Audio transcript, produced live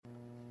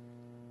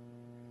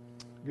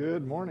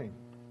Good morning.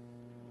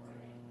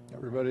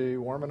 Everybody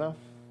warm enough?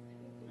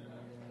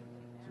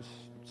 Just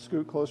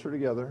scoot closer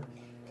together.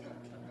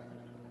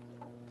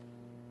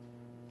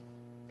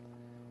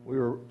 We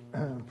were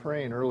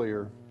praying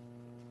earlier,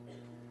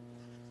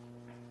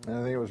 and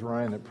I think it was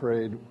Ryan that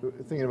prayed,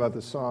 thinking about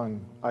the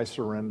song, I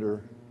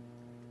Surrender.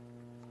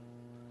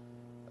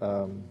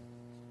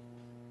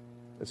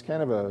 It's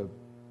kind of a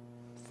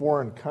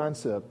foreign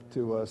concept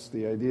to us,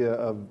 the idea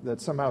of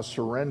that somehow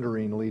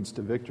surrendering leads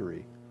to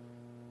victory.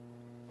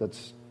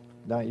 That's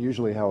not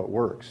usually how it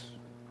works.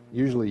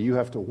 Usually you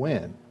have to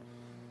win.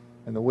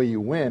 And the way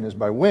you win is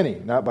by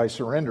winning, not by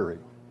surrendering.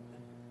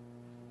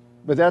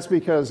 But that's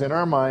because in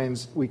our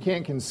minds, we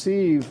can't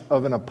conceive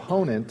of an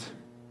opponent,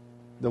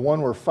 the one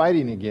we're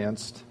fighting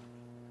against,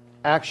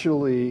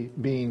 actually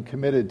being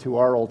committed to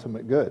our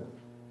ultimate good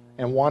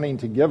and wanting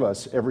to give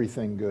us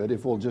everything good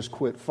if we'll just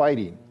quit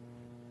fighting.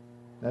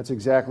 That's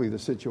exactly the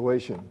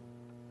situation.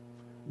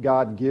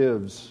 God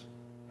gives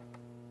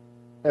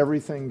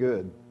everything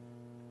good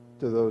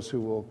to those who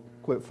will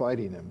quit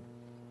fighting Him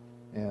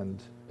and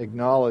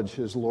acknowledge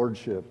His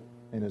lordship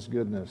and His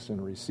goodness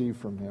and receive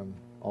from Him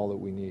all that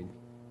we need.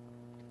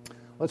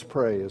 Let's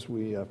pray as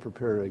we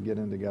prepare to get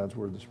into God's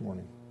Word this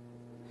morning.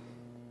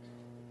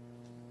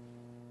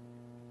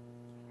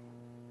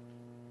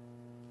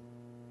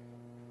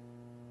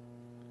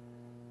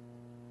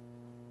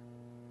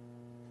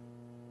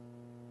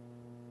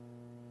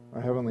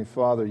 Our Heavenly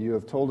Father, You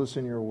have told us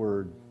in Your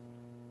Word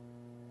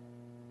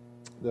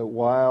that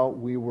while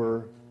we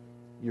were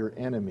Your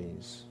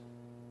enemies,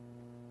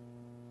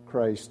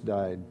 Christ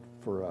died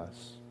for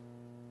us.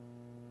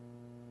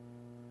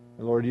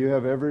 And Lord, You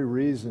have every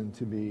reason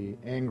to be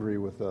angry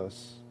with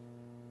us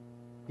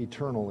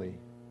eternally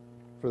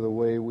for the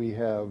way we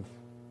have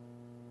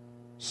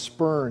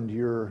spurned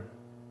Your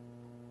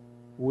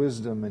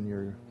wisdom and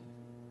Your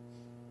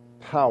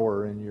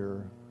power and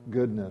Your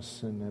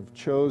goodness and have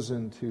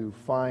chosen to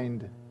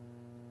find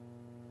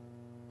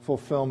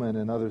fulfillment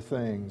in other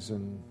things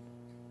and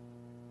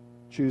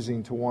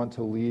choosing to want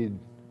to lead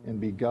and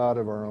be God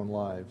of our own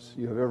lives.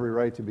 You have every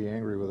right to be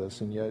angry with us,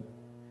 and yet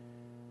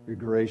You're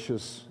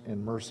gracious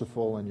and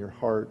merciful, and Your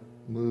heart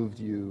moved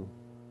You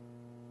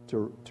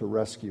to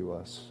rescue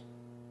us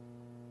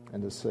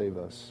and to save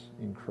us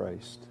in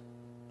Christ.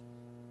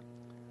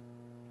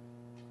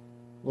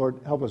 Lord,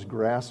 help us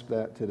grasp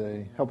that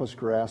today. Help us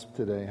grasp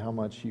today how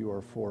much You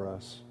are for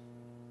us.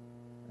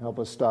 Help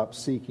us stop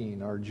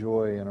seeking our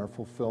joy and our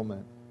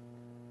fulfillment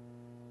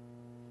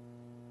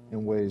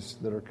in ways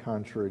that are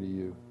contrary to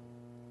You,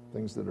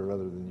 things that are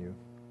other than You.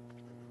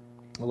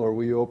 Lord,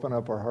 will You open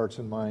up our hearts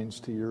and minds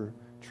to Your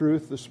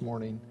truth this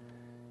morning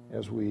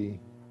as we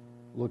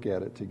look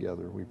at it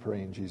together. We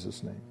pray in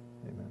Jesus' name.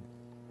 Amen.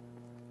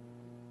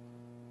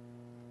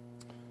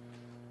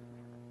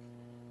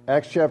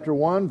 Acts chapter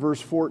 1, verse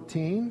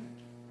 14.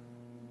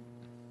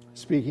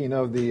 Speaking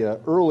of the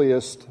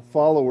earliest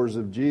followers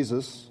of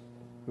Jesus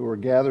who were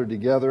gathered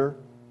together,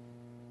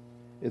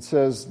 it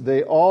says,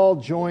 they all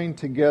joined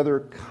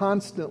together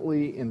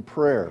constantly in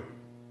prayer.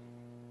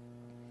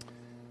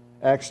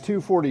 Acts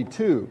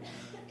 2:42.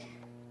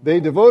 They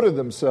devoted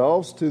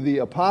themselves to the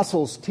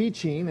apostles'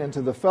 teaching and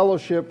to the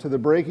fellowship, to the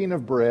breaking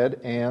of bread,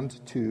 and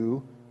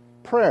to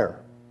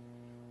prayer.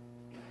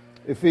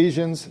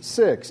 Ephesians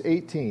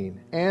 6:18.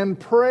 And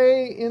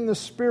pray in the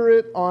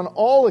Spirit on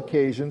all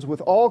occasions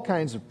with all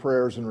kinds of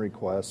prayers and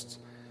requests.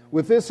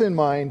 With this in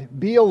mind,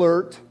 be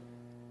alert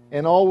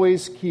and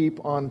always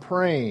keep on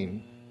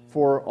praying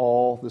for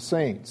all the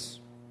saints,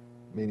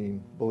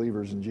 meaning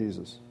believers in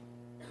Jesus.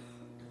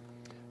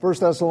 1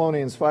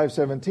 Thessalonians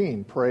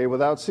 5:17, pray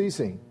without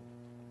ceasing.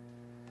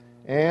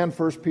 And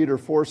 1 Peter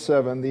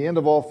 4:7, the end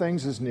of all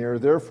things is near,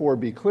 therefore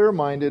be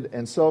clear-minded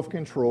and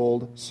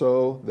self-controlled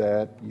so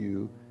that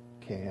you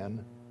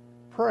can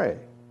pray.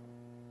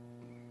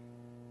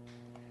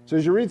 So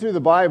as you read through the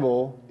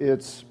Bible,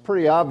 it's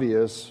pretty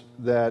obvious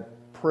that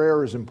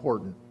prayer is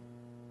important.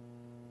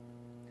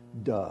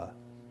 Duh.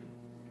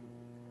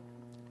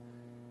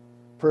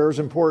 Prayer is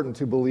important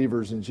to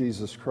believers in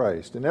Jesus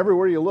Christ. And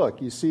everywhere you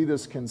look, you see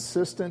this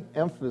consistent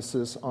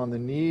emphasis on the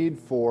need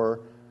for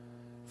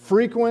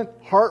frequent,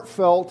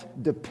 heartfelt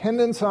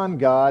dependence on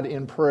God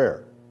in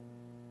prayer.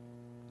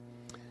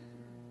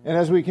 And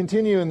as we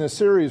continue in this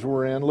series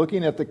we're in,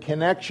 looking at the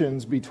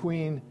connections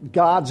between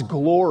God's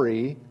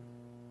glory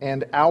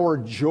and our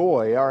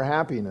joy, our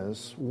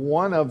happiness,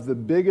 one of the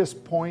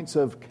biggest points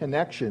of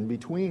connection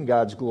between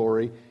God's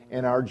glory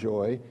and our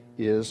joy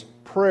is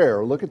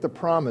prayer. Look at the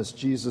promise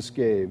Jesus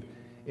gave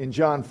in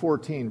John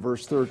 14,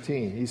 verse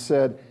 13. He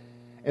said,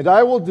 and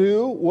I will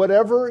do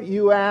whatever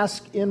you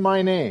ask in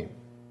my name.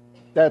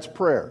 That's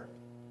prayer.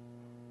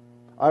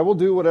 I will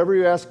do whatever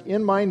you ask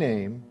in my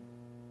name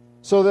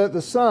so that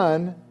the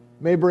Son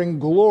may bring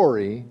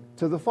glory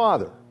to the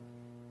Father.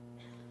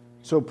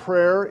 So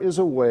prayer is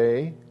a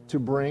way to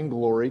bring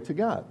glory to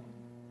God.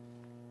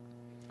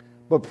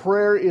 But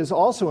prayer is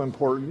also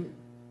important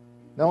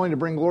not only to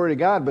bring glory to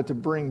God, but to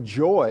bring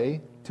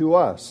joy to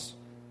us.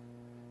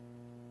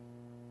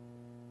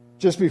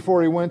 Just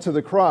before he went to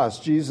the cross,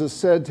 Jesus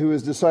said to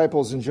his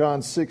disciples in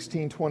John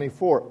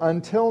 16:24,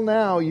 "Until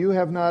now you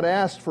have not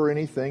asked for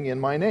anything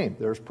in my name."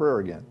 There's prayer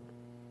again.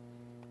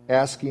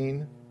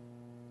 Asking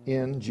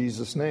in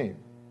Jesus' name.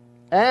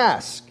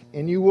 Ask,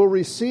 and you will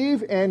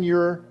receive, and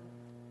your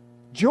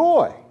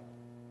joy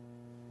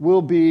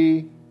will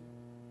be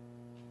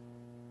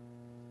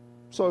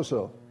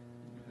so-so.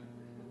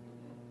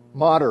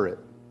 Moderate.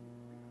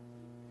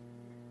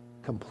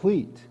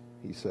 Complete,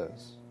 he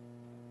says.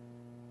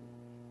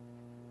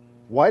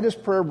 Why does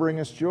prayer bring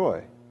us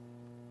joy?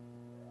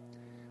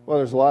 Well,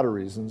 there's a lot of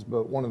reasons,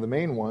 but one of the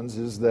main ones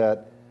is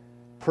that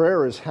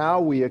prayer is how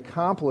we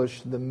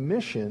accomplish the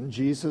mission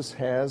Jesus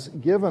has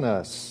given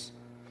us.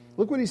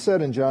 Look what he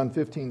said in John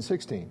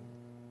 15:16.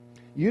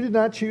 "You did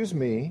not choose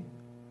me,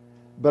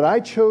 but I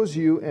chose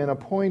you and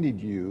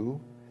appointed you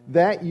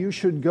that you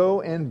should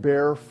go and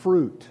bear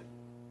fruit,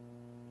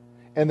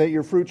 and that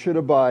your fruit should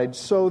abide,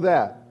 so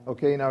that..."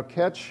 Okay, now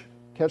catch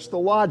the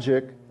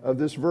logic of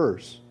this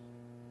verse.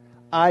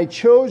 "I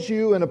chose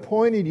you and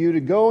appointed you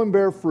to go and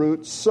bear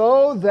fruit,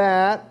 so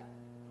that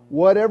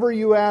whatever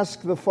you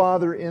ask the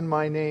Father in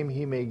my name,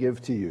 he may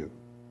give to you."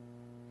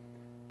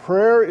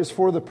 Prayer is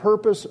for the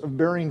purpose of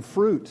bearing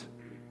fruit.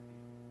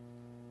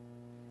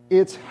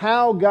 It's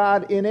how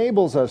God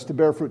enables us to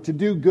bear fruit, to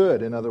do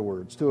good, in other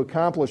words, to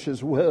accomplish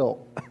his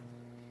will.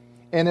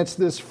 And it's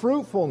this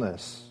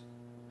fruitfulness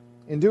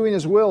in doing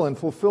his will and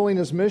fulfilling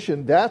his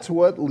mission, that's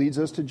what leads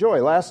us to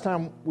joy. Last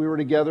time we were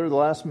together, the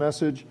last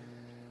message,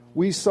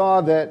 we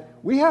saw that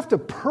we have to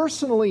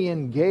personally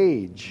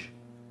engage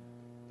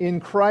in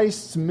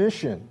Christ's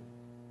mission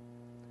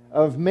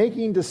of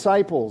making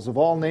disciples of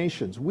all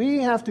nations. We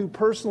have to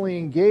personally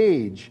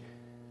engage.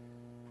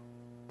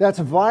 That's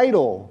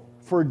vital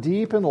for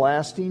deep and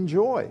lasting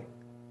joy.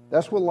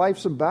 That's what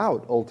life's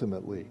about,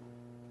 ultimately.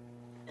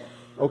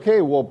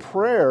 Okay, well,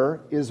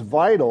 prayer is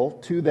vital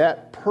to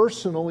that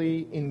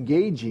personally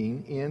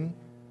engaging in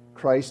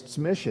Christ's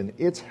mission.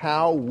 It's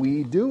how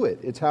we do it.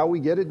 It's how we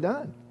get it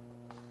done.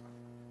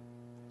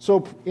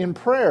 So in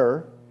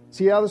prayer,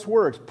 see how this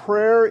works.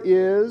 Prayer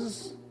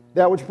is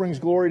that which brings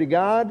glory to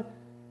God,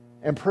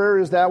 and prayer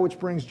is that which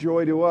brings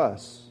joy to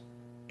us.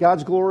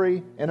 God's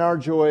glory and our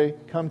joy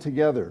come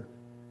together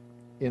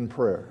in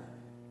prayer.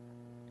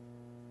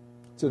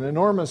 It's an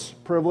enormous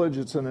privilege.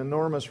 It's an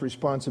enormous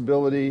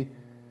responsibility.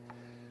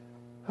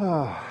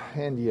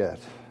 And yet,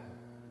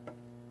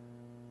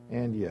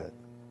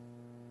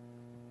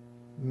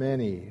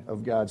 many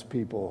of God's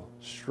people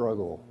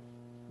struggle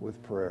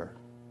with prayer.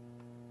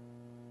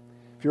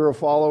 If you're a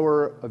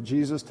follower of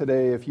Jesus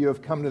today, if you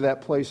have come to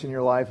that place in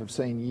your life of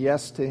saying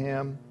yes to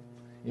him,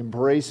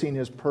 embracing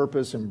his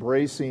purpose,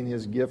 embracing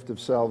his gift of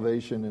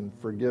salvation and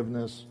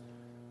forgiveness,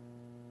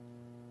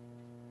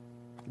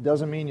 it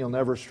doesn't mean you'll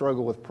never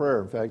struggle with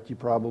prayer. In fact, you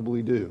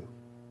probably do.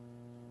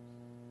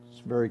 It's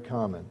very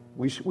common.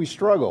 We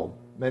struggle,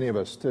 many of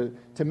us,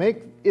 to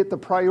make it the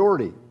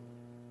priority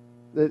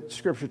that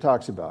Scripture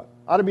talks about.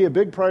 Ought to be a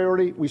big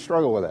priority. We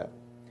struggle with that.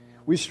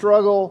 We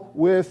struggle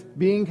with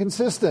being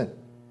consistent.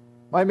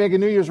 Might make a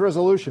New Year's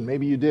resolution.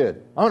 Maybe you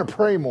did. I'm going to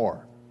pray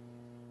more.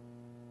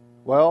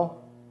 Well,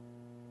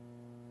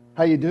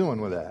 how you doing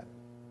with that?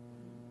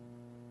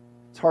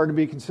 It's hard to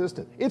be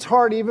consistent. It's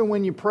hard even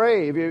when you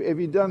pray. Have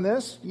you done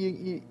this?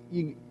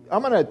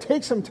 I'm going to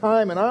take some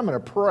time and I'm going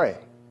to pray.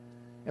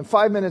 And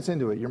 5 minutes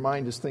into it, your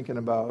mind is thinking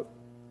about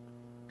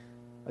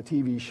a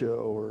TV show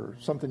or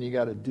something you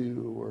got to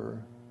do. Or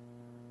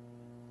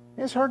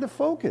it's hard to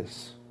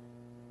focus.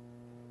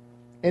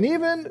 And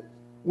even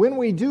when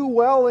we do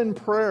well in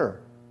prayer,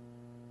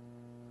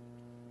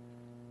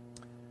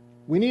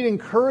 we need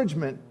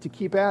encouragement to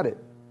keep at it.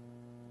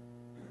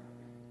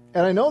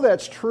 And I know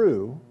that's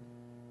true,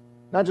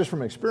 not just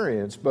from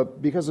experience,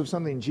 but because of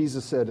something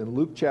Jesus said in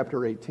Luke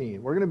chapter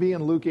 18. We're going to be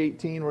in Luke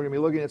 18. We're going to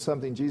be looking at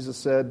something Jesus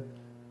said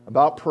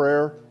about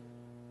prayer.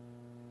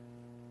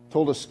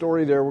 Told a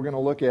story there we're going to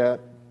look at.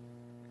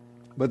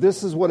 But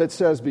this is what it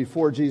says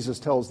before Jesus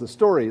tells the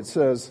story. It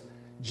says,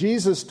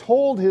 Jesus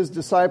told his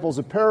disciples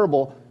a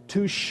parable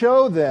to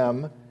show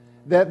them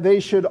that they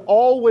should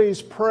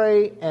always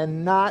pray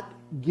and not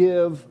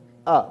give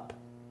up.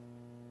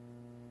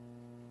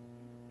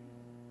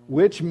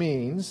 Which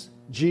means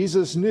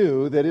Jesus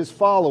knew that his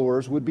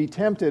followers would be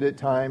tempted at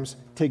times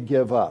to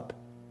give up,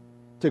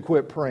 to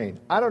quit praying.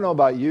 I don't know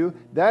about you,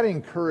 that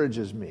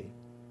encourages me.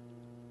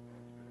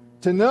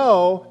 To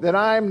know that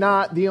I'm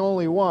not the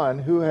only one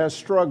who has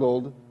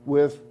struggled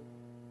with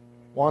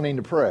wanting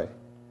to pray.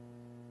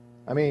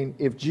 I mean,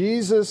 if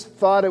Jesus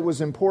thought it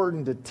was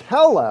important to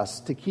tell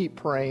us to keep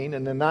praying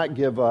and to not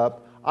give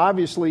up,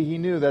 obviously he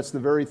knew that's the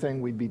very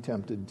thing we'd be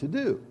tempted to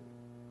do.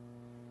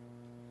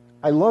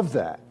 I love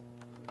that.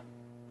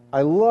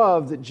 I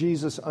love that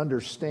Jesus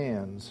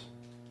understands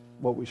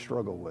what we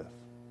struggle with.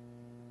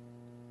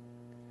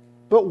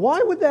 But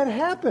why would that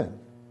happen?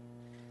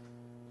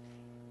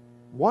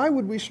 Why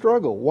would we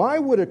struggle? Why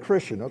would a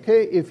Christian,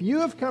 okay, if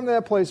you have come to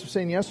that place of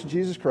saying yes to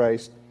Jesus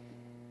Christ,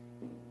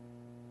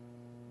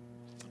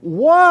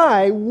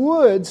 Why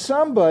would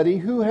somebody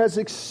who has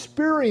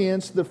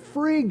experienced the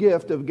free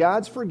gift of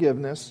God's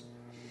forgiveness,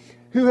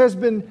 who has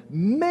been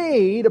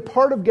made a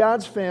part of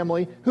God's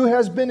family, who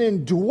has been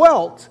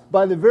indwelt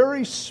by the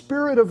very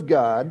Spirit of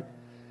God,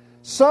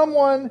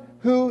 someone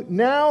who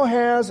now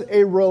has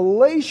a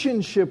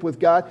relationship with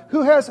God,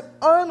 who has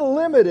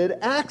unlimited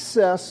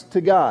access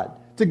to God,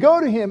 to go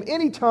to Him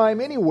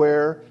anytime,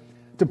 anywhere,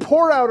 to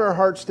pour out our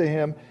hearts to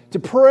Him, to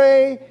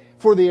pray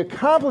for the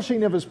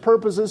accomplishing of His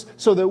purposes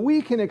so that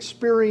we can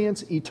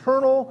experience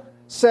eternal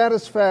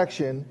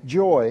satisfaction,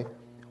 joy,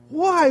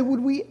 why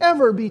would we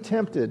ever be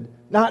tempted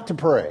not to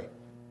pray?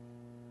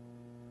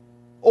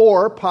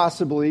 Or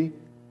possibly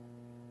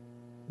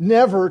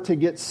never to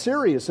get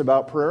serious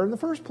about prayer in the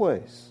first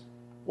place?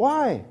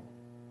 Why?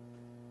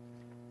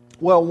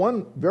 Well,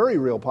 one very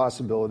real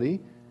possibility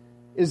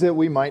is that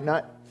we might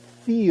not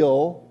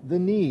feel the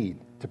need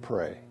to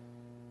pray.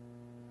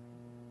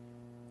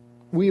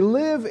 We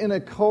live in a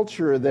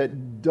culture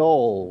that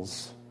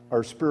dulls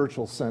our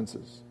spiritual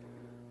senses.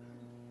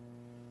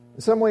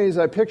 In some ways,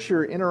 I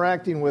picture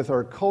interacting with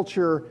our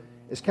culture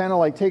as kind of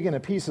like taking a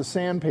piece of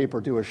sandpaper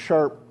to a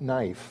sharp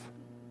knife.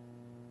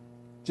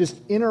 Just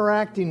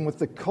interacting with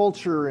the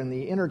culture and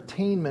the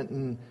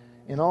entertainment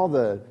and all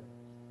the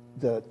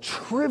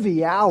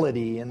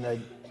triviality and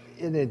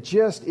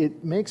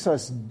it makes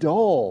us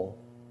dull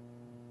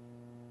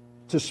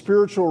to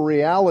spiritual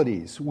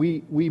realities.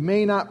 We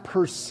may not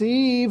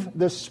perceive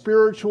the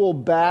spiritual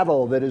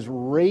battle that is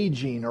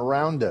raging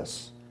around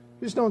us.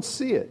 We just don't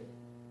see it.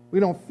 We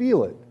don't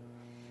feel it.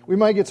 We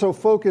might get so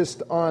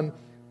focused on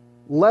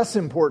less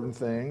important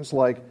things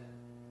like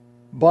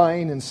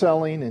buying and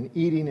selling and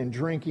eating and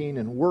drinking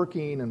and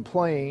working and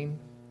playing.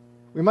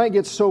 We might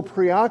get so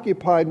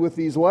preoccupied with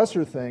these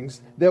lesser things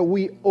that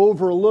we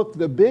overlook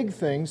the big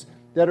things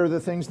that are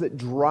the things that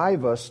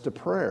drive us to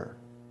prayer.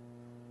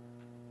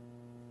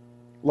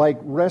 Like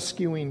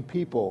rescuing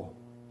people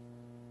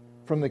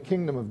from the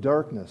kingdom of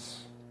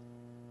darkness.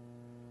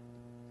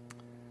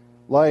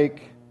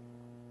 Like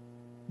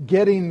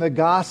getting the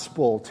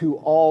gospel to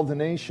all the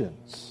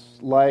nations.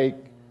 Like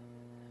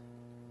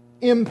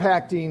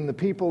impacting the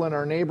people in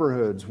our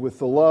neighborhoods with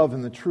the love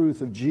and the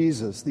truth of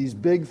Jesus. These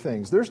big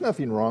things. There's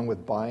nothing wrong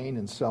with buying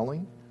and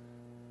selling.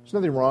 There's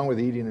nothing wrong with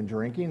eating and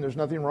drinking. There's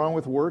nothing wrong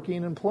with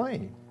working and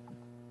playing.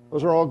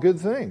 Those are all good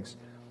things.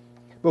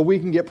 But we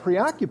can get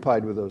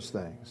preoccupied with those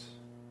things.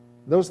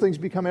 Those things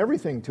become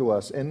everything to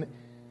us. And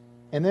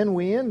then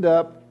we end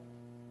up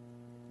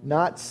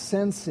not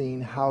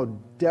sensing how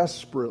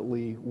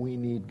desperately we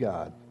need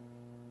God.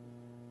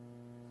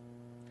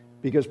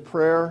 Because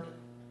prayer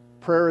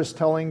is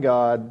telling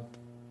God,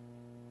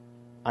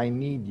 I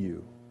need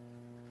you.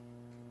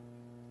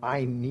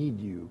 I need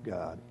you,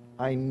 God.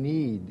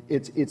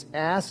 It's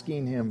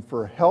asking Him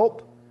for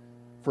help,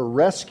 for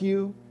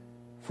rescue,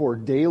 for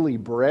daily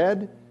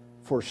bread,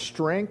 for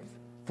strength,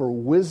 for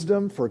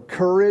wisdom, for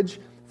courage,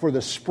 for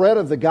the spread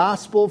of the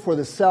gospel, for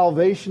the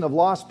salvation of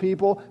lost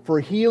people, for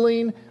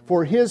healing,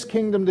 for His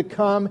kingdom to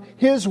come,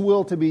 His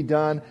will to be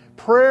done.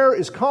 Prayer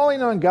is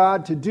calling on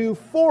God to do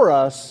for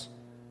us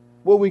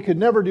what we could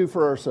never do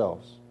for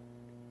ourselves.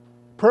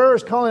 Prayer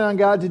is calling on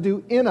God to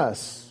do in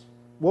us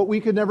what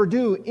we could never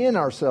do in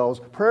ourselves.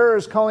 Prayer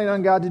is calling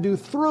on God to do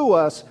through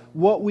us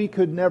what we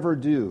could never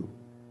do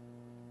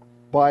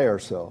by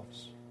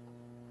ourselves.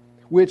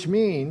 Which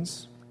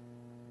means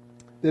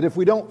that if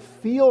we don't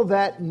feel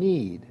that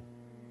need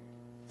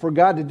for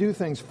God to do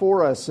things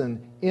for us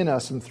and in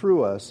us and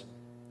through us,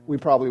 we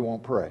probably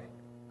won't pray.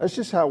 That's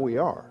just how we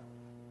are.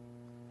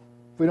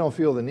 If we don't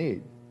feel the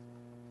need.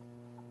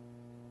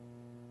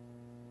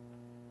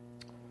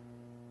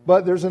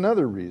 But there's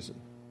another reason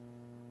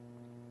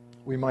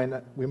we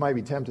might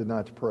be tempted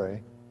not to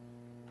pray.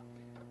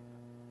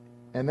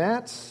 And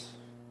that's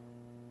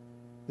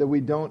that we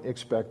don't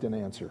expect an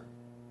answer.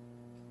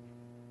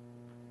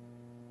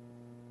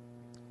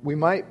 We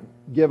might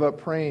give up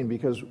praying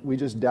because we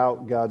just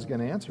doubt God's going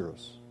to answer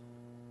us.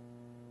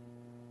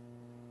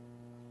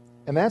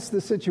 And that's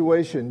the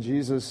situation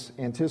Jesus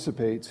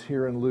anticipates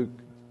here in Luke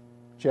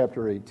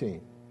chapter 18.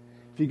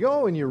 If you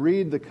go and you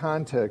read the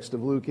context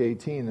of Luke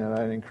 18, and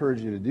I'd encourage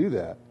you to do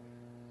that,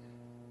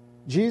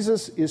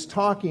 Jesus is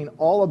talking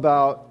all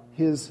about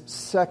His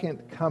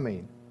second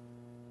coming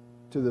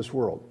to this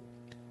world.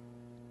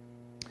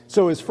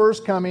 So His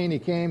first coming,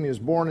 He was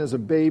born as a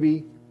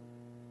baby,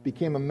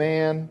 became a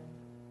man,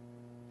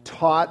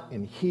 taught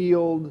and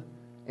healed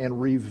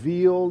and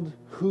revealed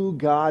who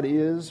God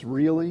is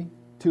really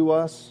to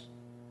us.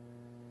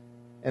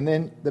 And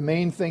then the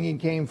main thing He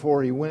came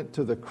for, He went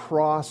to the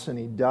cross and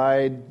He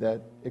died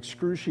that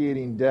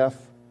excruciating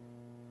death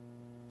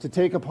to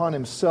take upon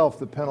Himself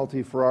the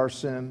penalty for our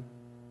sin,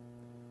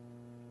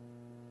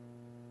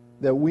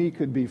 that we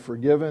could be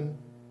forgiven.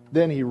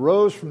 Then He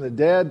rose from the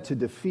dead to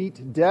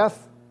defeat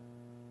death.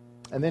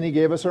 And then He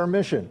gave us our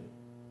mission: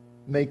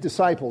 make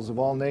disciples of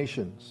all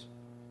nations.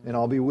 And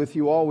I'll be with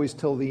you always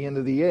till the end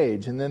of the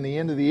age. And then the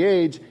end of the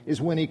age is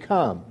when He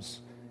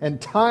comes.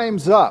 And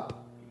time's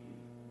up.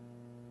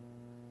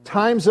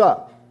 Time's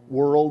up,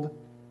 world.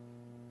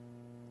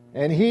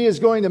 And He is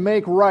going to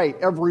make right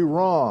every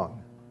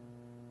wrong.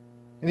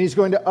 And He's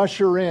going to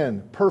usher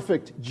in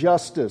perfect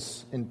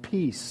justice and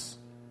peace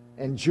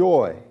and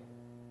joy.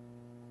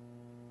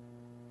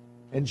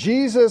 And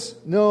Jesus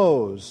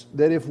knows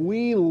that if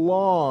we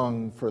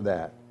long for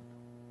that,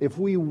 if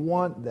we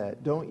want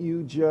that, don't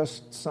you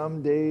just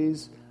some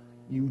days,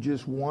 you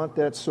just want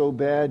that so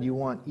bad, you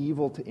want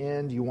evil to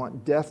end, you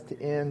want death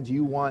to end,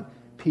 you want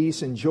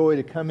peace and joy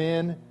to come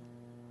in?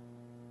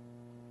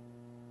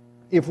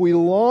 If we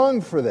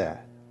long for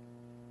that,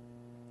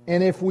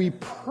 and if we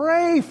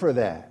pray for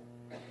that,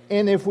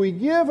 and if we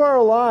give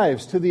our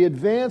lives to the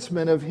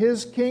advancement of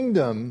His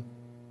kingdom,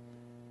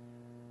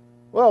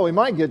 well, we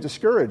might get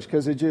discouraged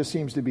because it just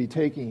seems to be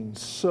taking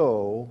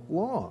so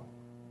long.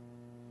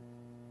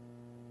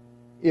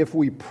 If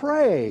we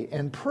pray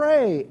and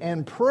pray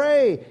and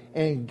pray,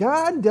 and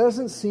God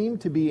doesn't seem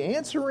to be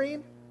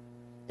answering,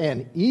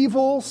 and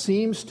evil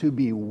seems to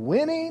be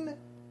winning,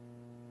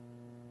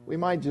 we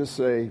might just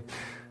say,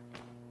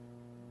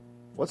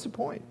 what's the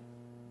point?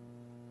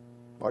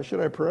 Why should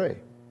I pray?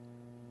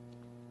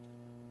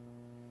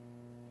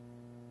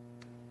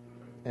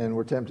 And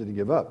we're tempted to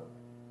give up.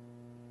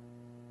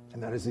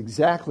 And that is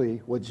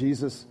exactly what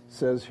Jesus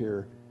says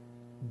here.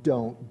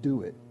 Don't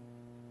do it.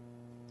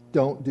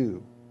 Don't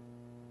do.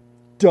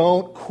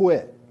 Don't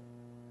quit.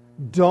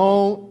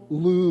 Don't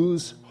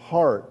lose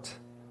heart.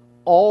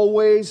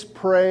 Always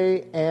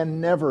pray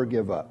and never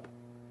give up.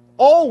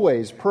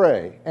 Always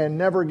pray and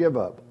never give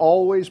up.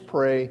 Always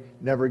pray,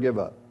 never give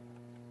up.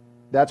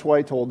 That's why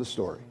He told the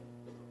story.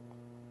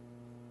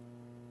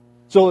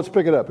 So let's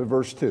pick it up at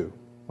verse 2.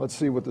 Let's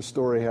see what the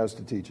story has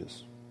to teach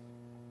us.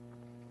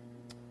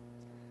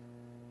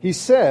 He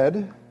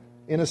said,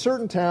 in a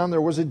certain town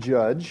there was a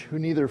judge who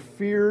neither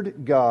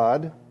feared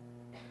God,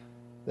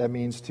 that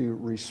means to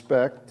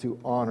respect, to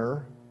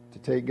honor, to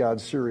take God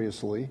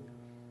seriously,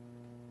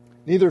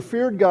 neither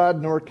feared God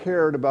nor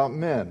cared about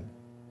men,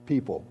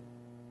 people.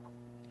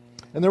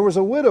 And there was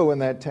a widow in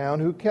that town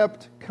who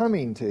kept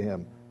coming to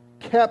him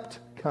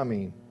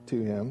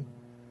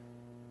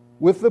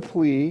with the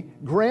plea,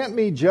 grant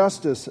me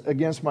justice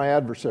against my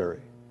adversary.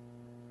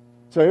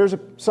 So here's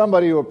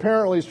somebody who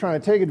apparently is trying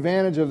to take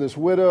advantage of this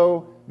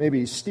widow,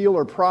 maybe steal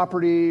her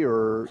property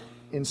or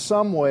in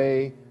some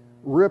way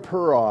rip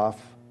her off.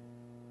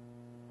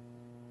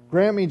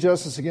 Grant me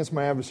justice against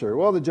my adversary.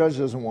 Well, the judge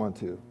doesn't want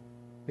to.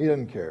 He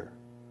doesn't care.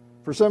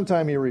 For some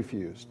time he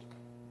refused.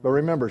 But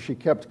remember, she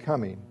kept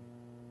coming.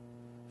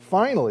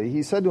 Finally,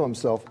 he said to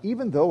himself,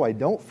 even though I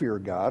don't fear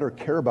God or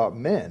care about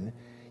men,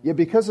 yet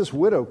because this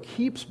widow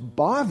keeps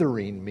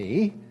bothering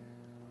me,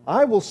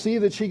 I will see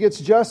that she gets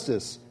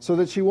justice so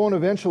that she won't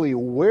eventually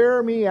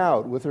wear me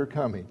out with her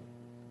coming.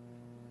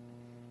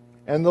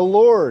 And the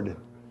Lord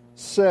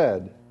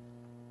said,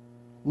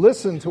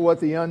 listen to what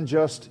the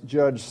unjust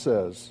judge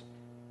says.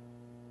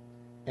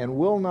 And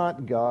will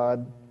not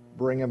God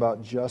bring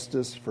about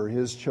justice for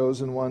His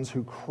chosen ones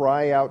who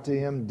cry out to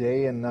Him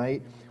day and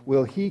night?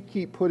 Will He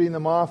keep putting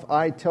them off?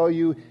 I tell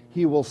you,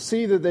 He will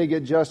see that they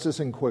get justice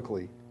and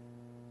quickly.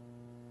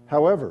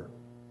 However,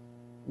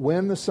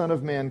 when the Son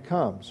of Man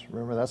comes,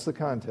 remember that's the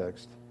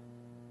context,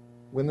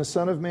 when the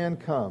Son of Man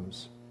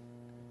comes,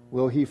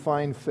 will He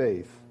find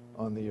faith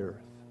on the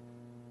earth?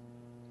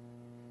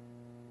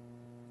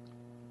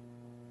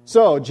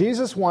 So,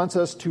 Jesus wants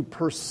us to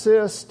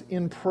persist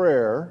in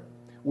prayer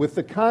with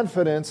the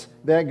confidence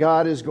that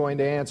God is going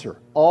to answer.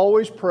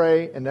 Always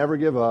pray and never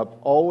give up.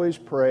 Always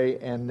pray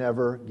and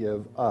never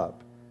give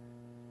up.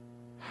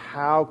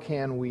 How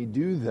can we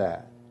do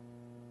that?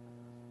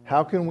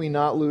 How can we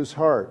not lose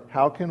heart?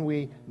 How can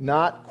we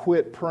not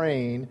quit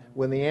praying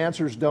when the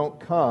answers don't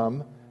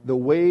come the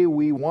way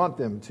we want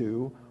them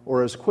to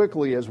or as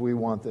quickly as we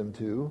want them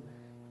to?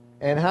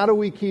 And how do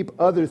we keep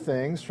other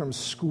things from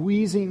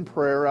squeezing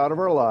prayer out of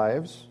our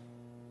lives?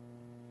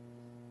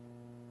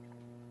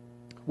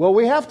 Well,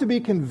 we have to be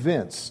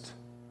convinced.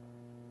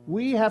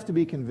 We have to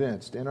be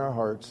convinced in our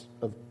hearts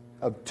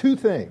of two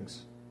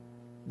things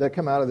that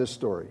come out of this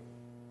story.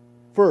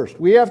 First,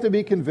 we have to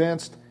be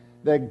convinced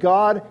that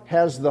God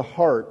has the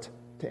heart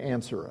to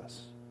answer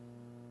us.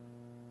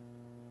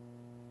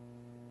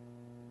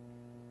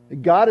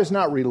 God is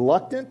not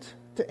reluctant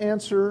to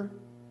answer.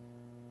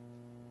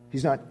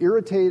 He's not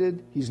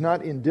irritated. He's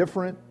not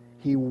indifferent.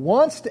 He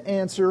wants to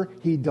answer.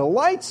 He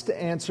delights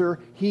to answer.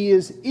 He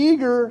is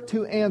eager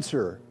to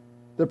answer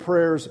the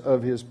prayers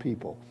of His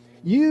people.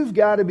 You've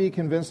got to be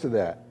convinced of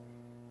that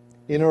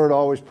in order to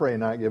always pray and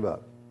not give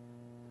up.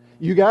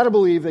 You got to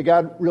believe that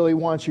God really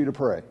wants you to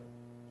pray.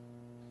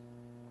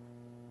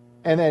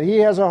 And that He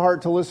has a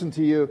heart to listen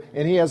to you,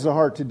 and He has the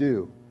heart to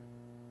do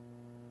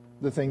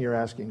the thing you're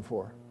asking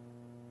for.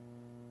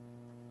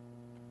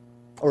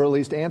 Or at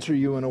least answer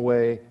you in a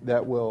way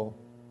that will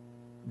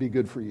be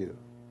good for you.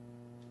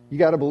 You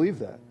got to believe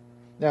that.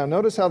 Now,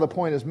 notice how the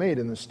point is made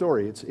in the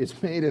story.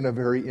 It's made in a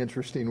very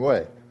interesting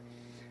way.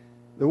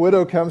 The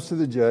widow comes to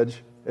the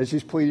judge as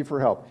she's pleading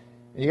for help.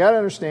 And you got to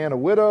understand, a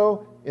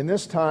widow in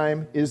this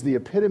time is the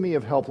epitome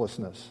of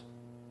helplessness.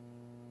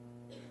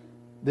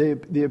 The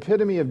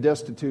epitome of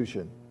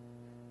destitution.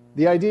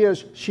 The idea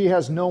is she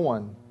has no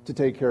one to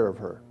take care of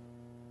her.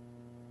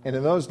 And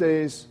in those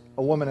days,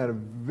 a woman had a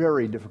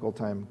very difficult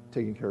time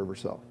taking care of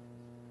herself.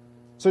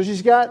 So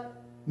she's got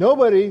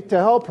nobody to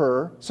help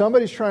her.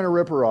 Somebody's trying to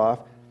rip her off.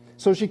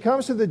 So she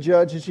comes to the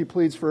judge and she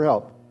pleads for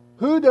help.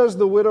 Who does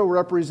the widow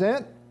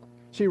represent?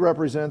 She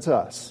represents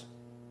us.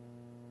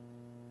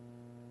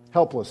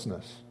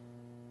 Helplessness.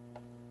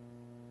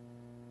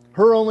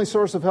 Her only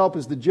source of help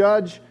is the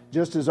judge,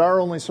 just as our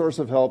only source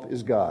of help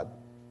is God.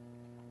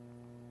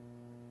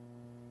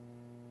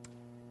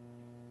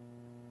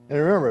 And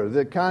remember,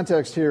 the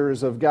context here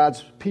is of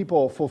God's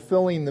people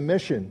fulfilling the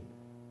mission,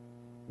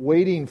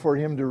 waiting for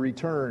Him to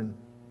return.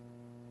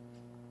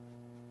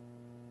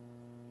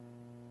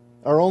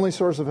 Our only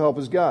source of help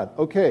is God.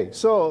 Okay,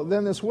 so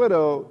then this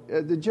widow,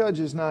 the judge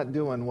is not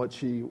doing what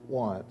she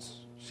wants.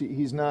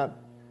 He's not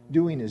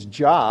doing his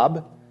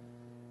job.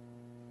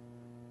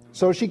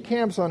 So she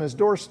camps on his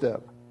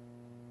doorstep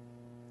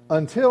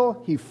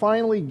until he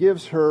finally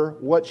gives her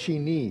what she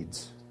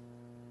needs,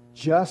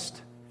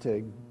 just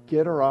to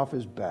get her off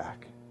his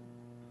back.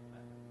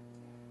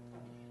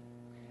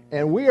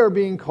 And we are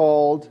being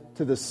called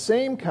to the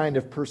same kind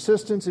of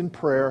persistence in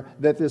prayer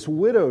that this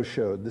widow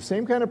showed. The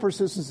same kind of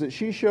persistence that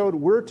she showed,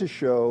 we're to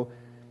show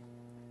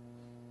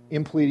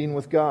in pleading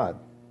with God.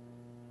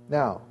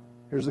 Now,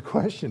 here's the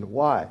question.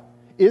 Why?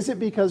 Is it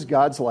because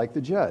God's like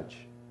the judge?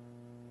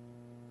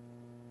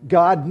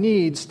 God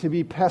needs to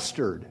be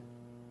pestered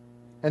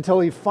until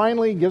He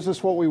finally gives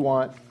us what we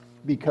want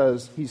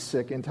because He's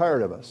sick and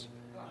tired of us.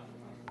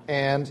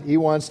 And He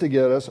wants to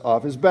get us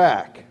off His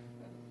back.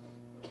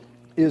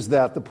 Is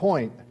that the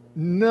point?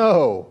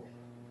 No,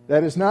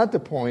 that is not the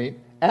point.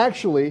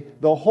 Actually,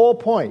 the whole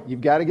point,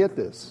 you've got to get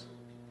this.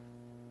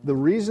 The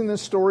reason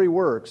this story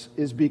works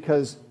is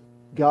because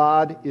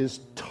God is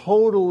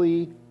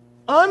totally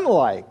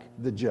unlike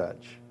the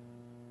judge.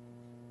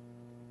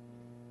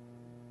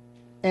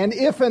 And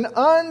if an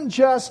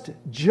unjust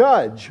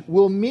judge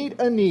will meet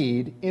a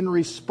need in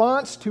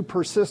response to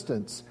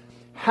persistence,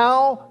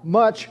 how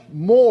much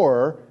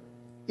more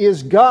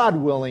is God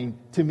willing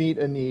to meet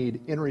a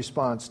need in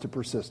response to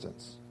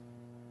persistence?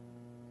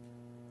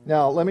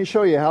 Now, let me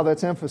show you how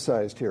that's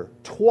emphasized here.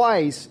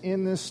 Twice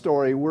in this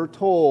story, we're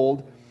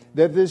told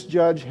that this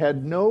judge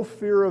had no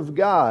fear of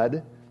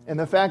God, and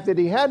the fact that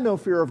he had no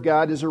fear of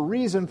God is a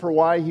reason for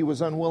why he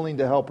was unwilling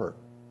to help her.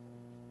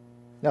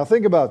 Now,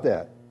 think about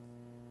that.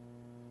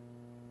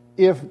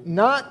 If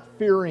not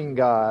fearing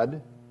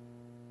God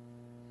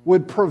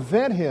would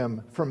prevent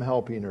him from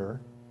helping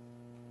her,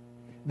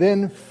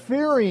 then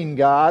fearing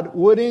God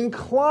would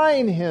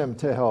incline him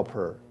to help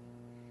her.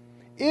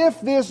 If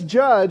this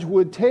judge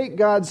would take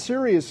God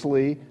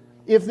seriously,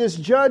 if this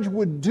judge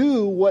would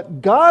do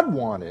what God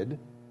wanted,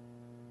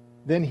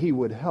 then he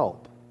would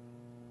help.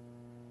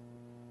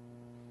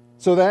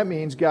 So that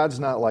means God's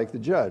not like the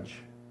judge.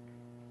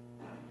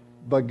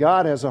 But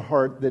God has a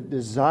heart that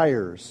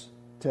desires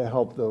to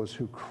help those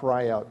who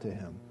cry out to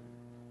Him.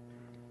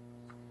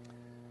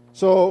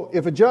 So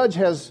if a judge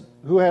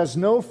who has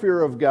no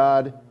fear of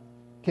God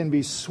can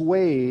be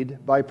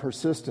swayed by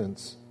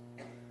persistence,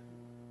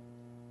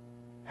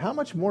 how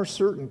much more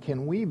certain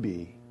can we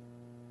be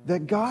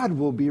that God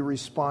will be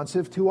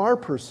responsive to our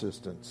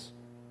persistence?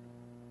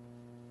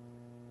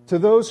 To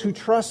those who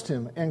trust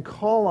Him and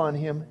call on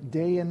Him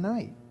day and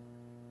night.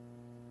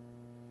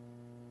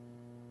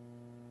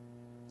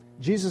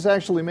 Jesus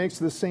actually makes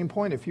the same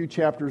point a few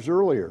chapters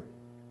earlier.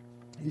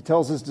 He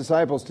tells His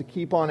disciples to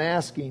keep on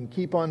asking,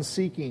 keep on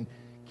seeking,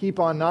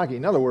 keep on knocking.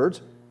 In other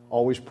words,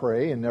 always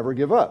pray and never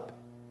give up.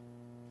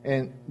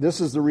 And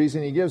this is the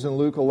reason He gives in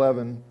Luke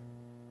 11,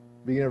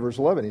 beginning of verse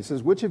 11. He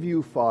says, "Which of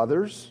you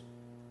fathers,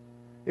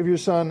 if your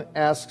son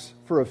asks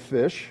for a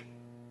fish,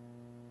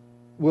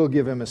 will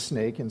give him a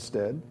snake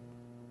instead?"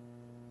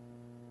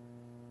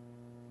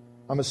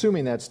 I'm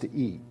assuming that's to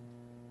eat.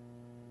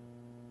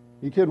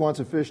 Your kid wants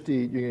a fish to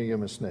eat, you're going to give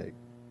him a snake.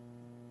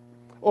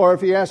 Or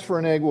if he asks for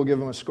an egg, we'll give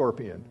him a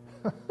scorpion.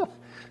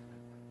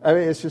 I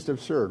mean, it's just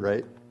absurd,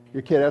 right?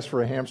 Your kid asks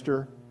for a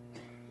hamster,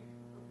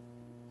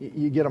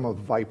 you get him a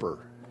viper.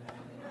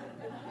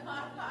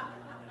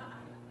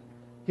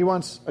 He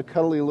wants a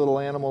cuddly little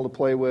animal to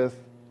play with,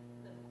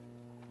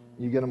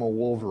 you get him a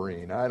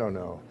wolverine. I don't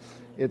know.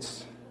 And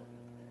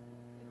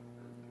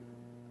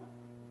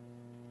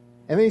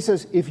then he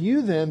says, "If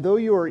you then, though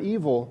you are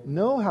evil,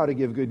 know how to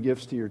give good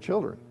gifts to your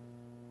children,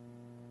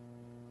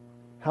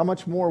 how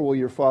much more will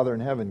your Father in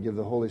heaven give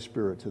the Holy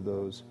Spirit to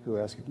those who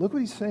ask Him?" Look what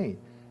He's saying.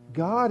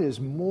 God is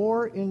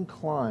more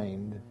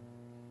inclined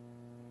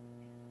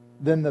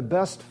than the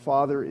best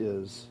father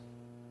is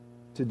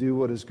to do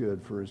what is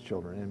good for his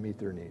children and meet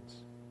their needs.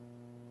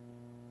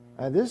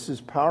 This is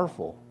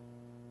powerful.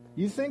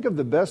 You think of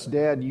the best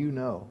dad you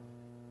know.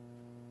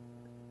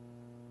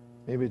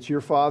 Maybe it's your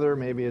father,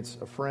 maybe it's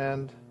a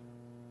friend,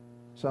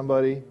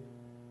 somebody.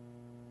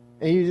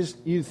 And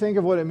you think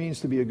of what it means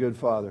to be a good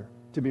father,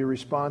 to be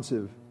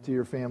responsive to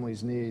your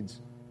family's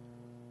needs,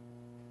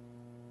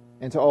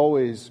 and to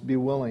always be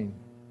willing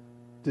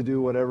to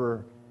do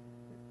whatever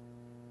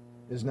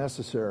is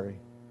necessary.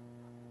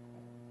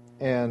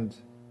 And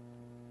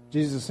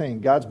Jesus is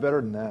saying, God's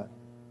better than that.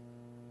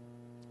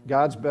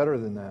 God's better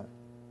than that.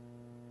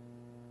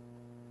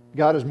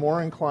 God is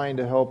more inclined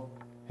to help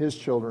His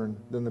children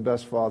than the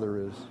best father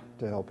is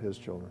to help his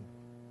children.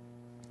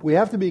 We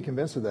have to be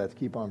convinced of that to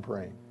keep on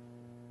praying.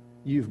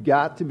 You've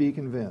got to be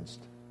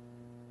convinced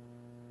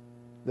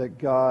that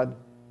God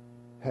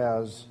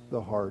has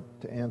the heart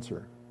to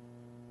answer.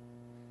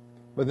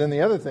 But then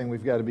the other thing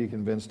we've got to be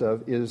convinced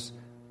of is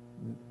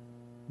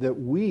that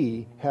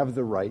we have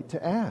the right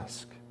to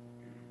ask.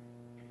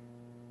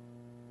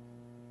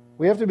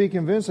 We have to be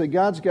convinced that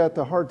God's got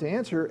the heart to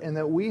answer and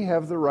that we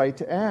have the right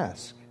to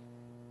ask.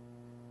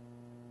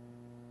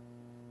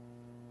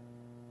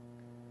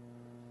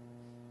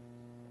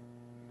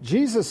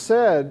 Jesus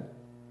said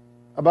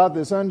about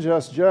this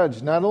unjust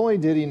judge, not only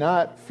did he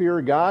not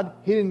fear God,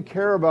 he didn't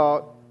care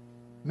about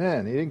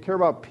men. He didn't care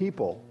about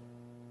people.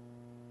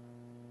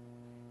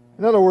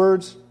 In other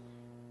words,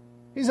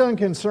 he's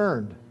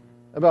unconcerned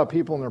about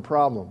people and their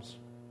problems.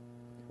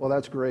 Well,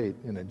 that's great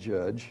in a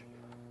judge.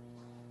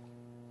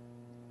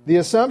 The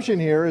assumption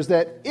here is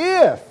that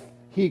if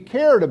he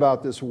cared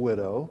about this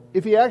widow,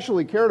 if he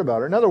actually cared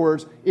about her, in other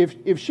words,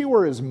 if she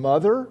were his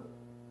mother,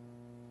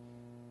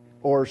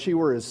 or she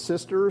were his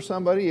sister or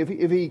somebody, if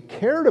he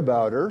cared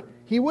about her,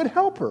 he would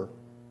help her.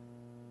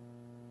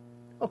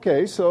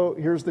 Okay, so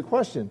here's the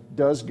question.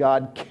 Does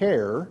God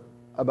care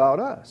about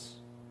us?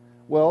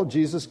 Well,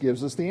 Jesus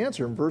gives us the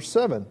answer in verse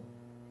 7.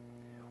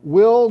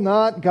 Will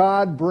not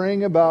God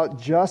bring about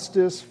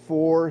justice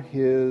for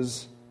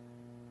His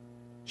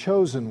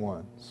chosen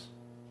ones?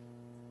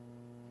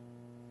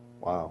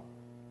 Wow.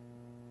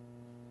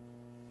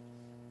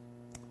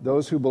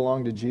 Those who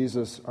belong to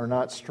Jesus are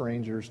not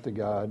strangers to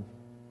God.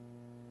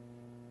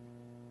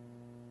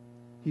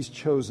 He's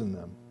chosen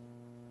them.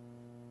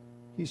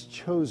 He's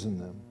chosen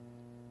them.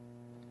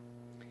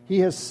 He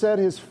has set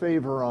His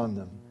favor on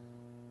them.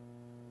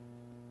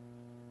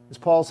 As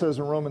Paul says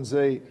in Romans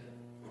 8,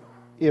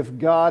 if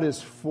God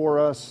is for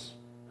us,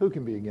 who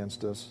can be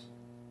against us?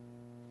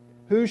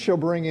 Who shall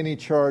bring any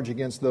charge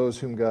against those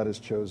whom God has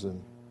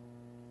chosen?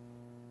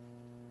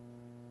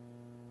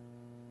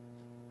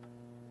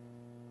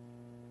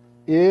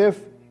 If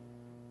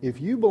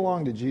you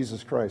belong to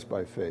Jesus Christ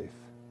by faith,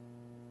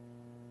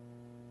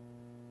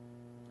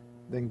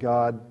 then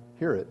God,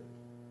 hear it,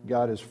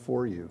 God is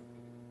for you.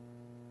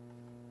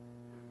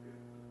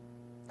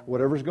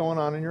 Whatever's going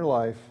on in your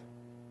life,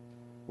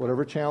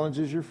 whatever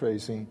challenges you're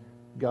facing,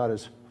 God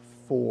is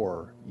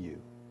for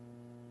you.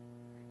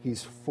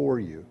 He's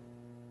for you.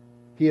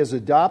 He has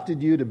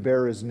adopted you to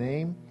bear His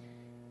name,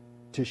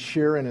 to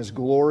share in His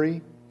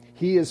glory.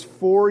 He is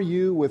for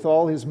you with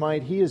all His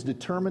might. He is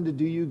determined to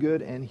do you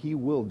good, and He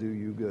will do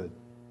you good.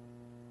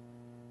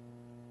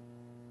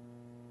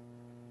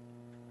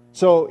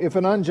 So if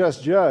an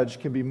unjust judge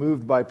can be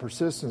moved by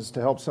persistence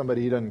to help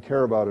somebody he doesn't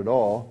care about at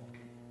all,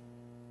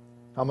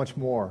 how much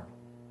more?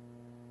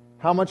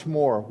 How much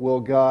more will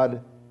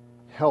God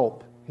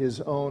help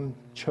His own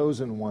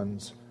chosen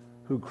ones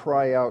who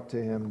cry out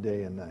to Him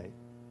day and night?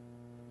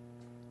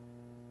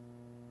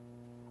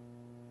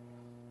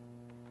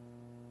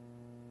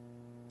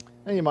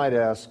 And you might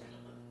ask,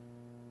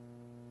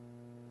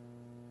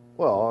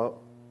 well,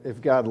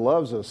 if God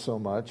loves us so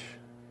much,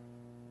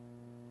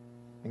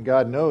 and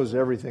God knows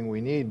everything we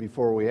need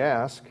before we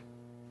ask,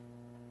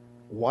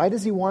 why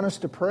does He want us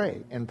to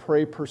pray and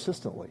pray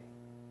persistently?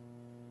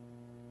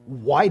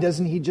 Why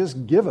doesn't He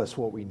just give us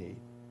what we need?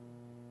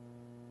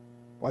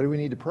 Why do we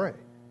need to pray?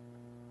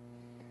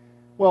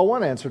 Well,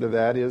 one answer to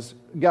that is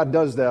God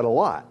does that a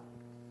lot.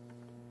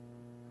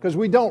 Because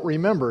we don't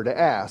remember to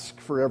ask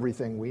for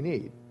everything we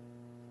need.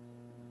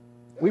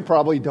 We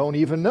probably don't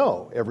even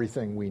know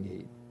everything we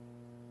need.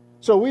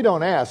 So we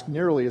don't ask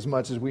nearly as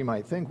much as we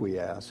might think we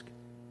ask.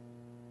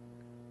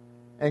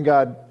 And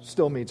God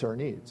still meets our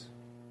needs.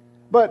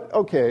 But,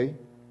 okay,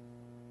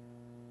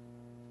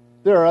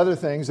 there are other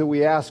things that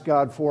we ask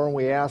God for and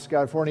we ask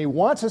God for, and He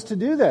wants us to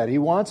do that. He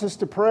wants us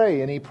to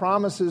pray, and He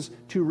promises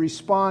to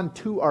respond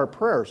to our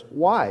prayers.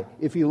 Why?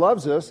 If He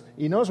loves us,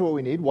 He knows what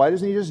we need, why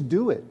doesn't He just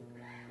do it?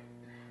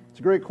 It's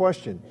a great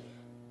question.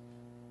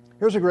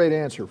 Here's a great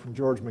answer from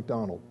George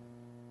MacDonald.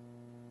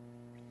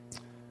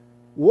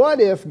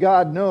 What if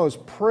God knows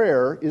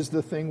prayer is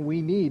the thing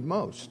we need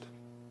most?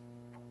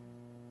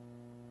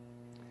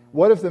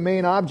 What if the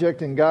main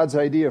object in God's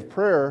idea of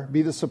prayer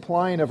be the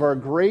supplying of our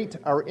great,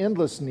 our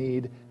endless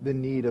need, the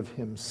need of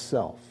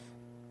Himself?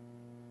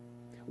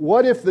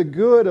 What if the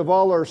good of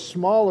all our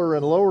smaller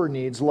and lower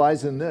needs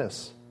lies in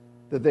this,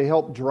 that they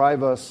help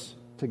drive us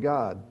to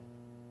God?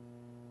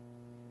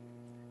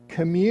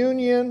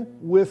 Communion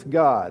with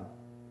God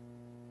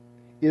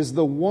is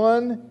the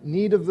one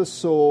need of the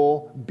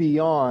soul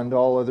beyond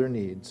all other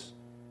needs.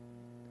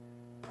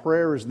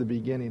 Prayer is the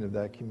beginning of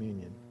that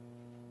communion.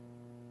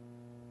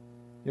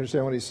 You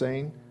understand what he's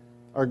saying?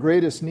 Our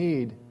greatest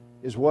need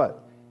is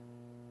what?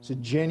 It's a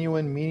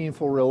genuine,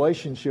 meaningful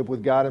relationship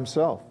with God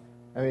Himself.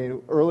 I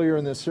mean, earlier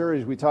in this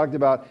series, we talked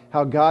about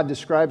how God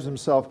describes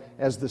Himself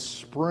as the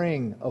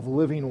spring of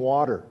living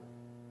water.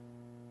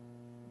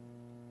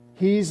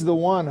 He's the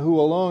one who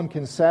alone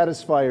can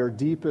satisfy our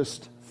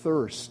deepest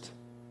thirst.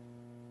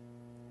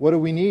 What do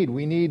we need?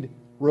 We need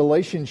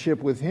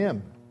relationship with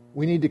Him.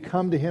 We need to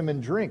come to Him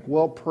and drink.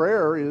 Well,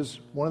 prayer is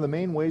one of the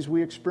main ways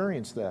we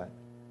experience that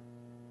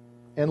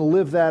and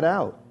live that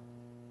out.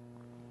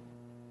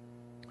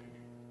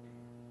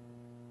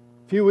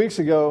 A few weeks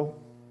ago,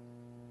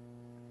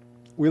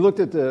 we looked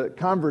at the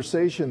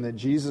conversation that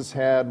Jesus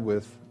had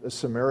with a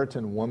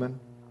Samaritan woman.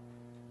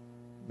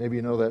 Maybe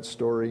you know that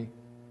story.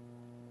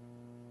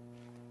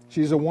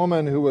 She's a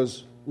woman who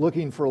was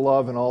looking for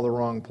love in all the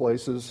wrong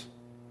places.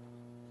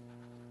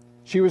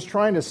 She was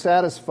trying to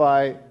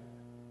satisfy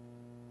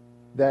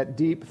that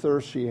deep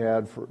thirst she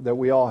had, that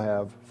we all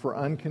have, for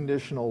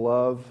unconditional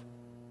love,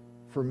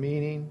 for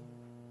meaning,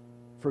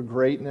 for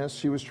greatness.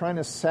 She was trying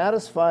to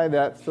satisfy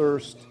that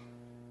thirst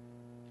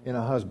in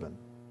a husband,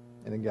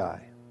 in a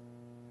guy.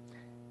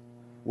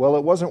 Well,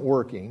 it wasn't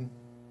working,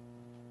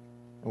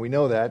 and we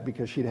know that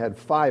because she'd had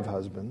 5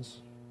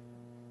 husbands.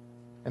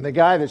 And the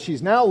guy that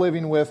she's now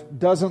living with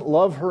doesn't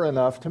love her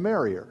enough to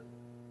marry her.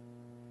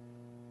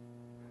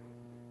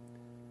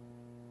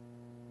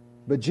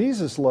 But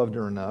Jesus loved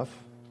her enough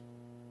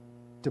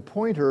to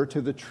point her to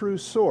the true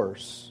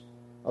source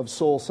of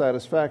soul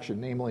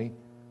satisfaction, namely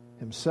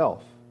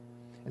Himself.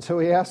 And so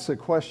He asks a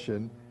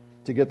question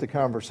to get the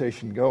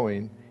conversation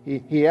going.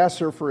 He asks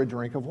her for a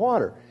drink of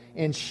water.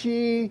 And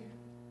she's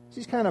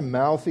kind of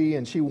mouthy,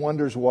 and she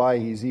wonders why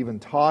He's even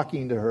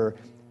talking to her.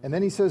 And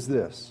then He says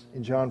this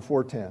in John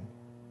 4:10.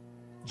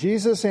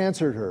 Jesus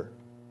answered her,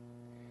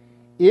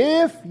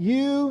 "If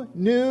you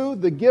knew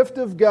the gift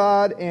of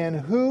God and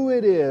who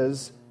it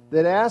is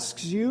that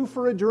asks you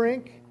for a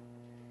drink,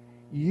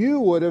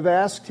 you would have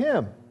asked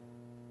Him,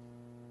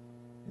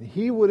 and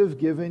He would have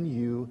given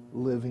you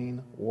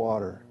living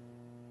water."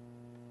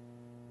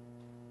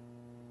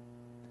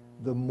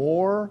 The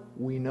more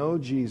we know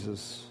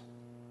Jesus,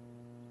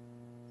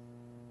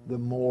 the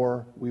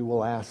more we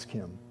will ask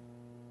Him.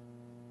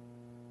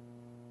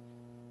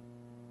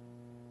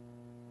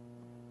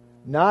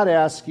 Not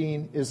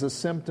asking is a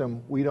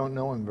symptom we don't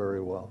know Him very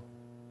well.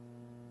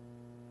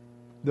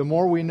 The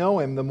more we know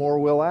Him, the more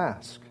we'll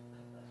ask.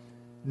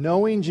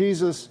 Knowing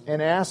Jesus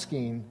and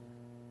asking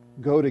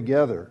go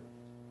together.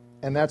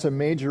 And that's a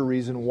major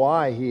reason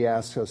why He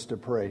asks us to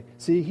pray.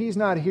 See, He's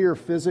not here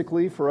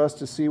physically for us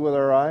to see with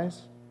our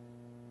eyes.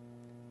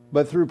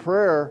 But through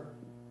prayer,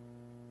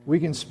 we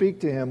can speak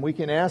to Him. We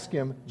can ask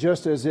Him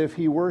just as if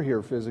He were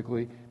here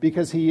physically,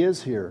 because He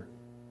is here.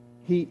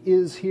 He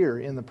is here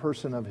in the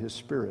person of His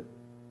Spirit.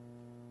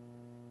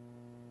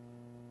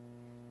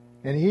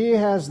 And He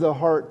has the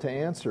heart to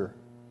answer.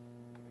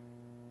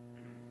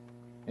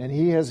 And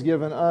He has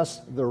given us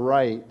the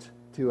right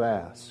to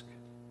ask.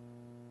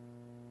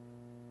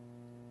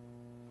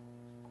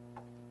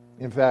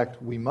 In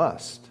fact, we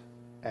must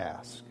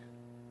ask.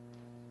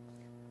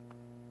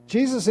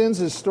 Jesus ends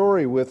His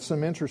story with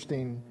some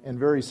interesting and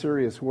very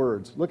serious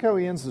words. Look how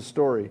He ends the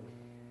story.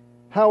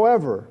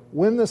 "However,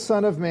 when the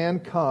Son of Man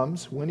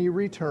comes, when He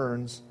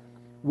returns,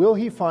 will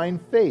He find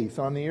faith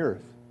on the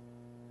earth?"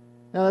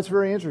 Now that's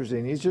very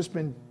interesting. He's just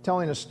been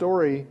telling a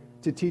story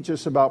to teach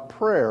us about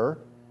prayer,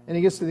 and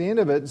He gets to the end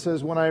of it and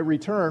says, "When I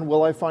return,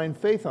 will I find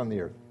faith on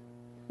the earth?"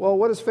 Well,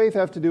 what does faith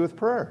have to do with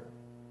prayer?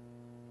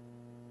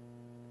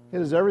 It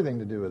has everything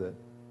to do with it.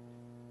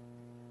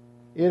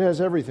 It has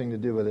everything to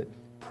do with it.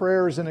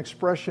 Prayer is an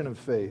expression of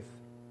faith.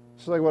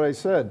 It's like what I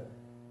said.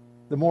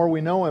 The more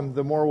we know Him,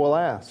 the more we'll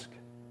ask.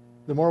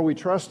 The more we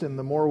trust Him,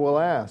 the more we'll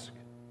ask.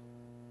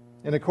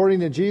 And according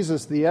to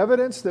Jesus, the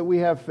evidence that we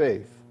have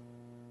faith,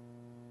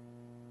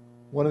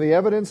 one of the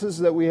evidences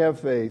that we have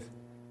faith,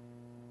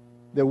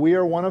 that we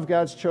are one of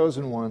God's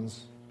chosen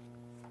ones,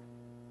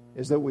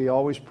 is that we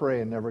always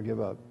pray and never give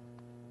up.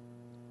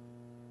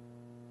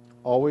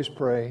 Always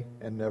pray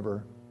and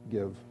never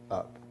give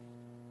up.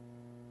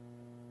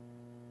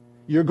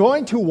 You're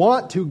going to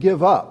want to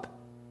give up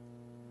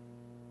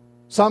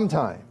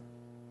sometime.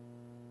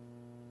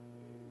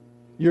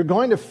 You're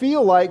going to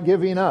feel like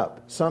giving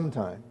up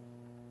sometime.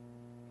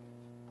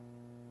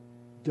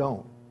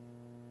 Don't.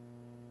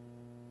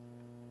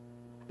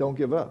 Don't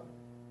give up.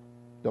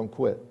 Don't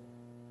quit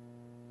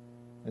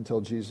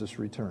until Jesus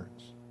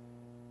returns.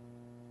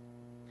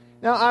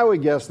 Now, I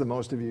would guess that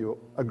most of you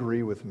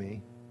agree with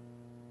me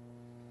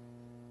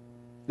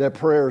that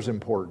prayer is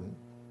important.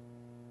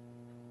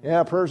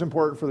 Yeah, prayer is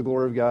important for the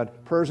glory of God.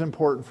 Prayer is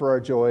important for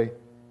our joy.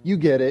 You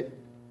get it.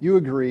 You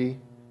agree.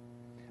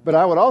 But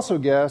I would also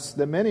guess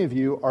that many of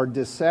you are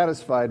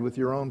dissatisfied with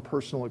your own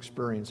personal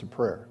experience of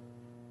prayer.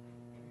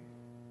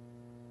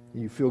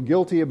 You feel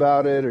guilty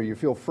about it, or you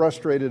feel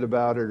frustrated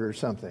about it, or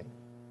something.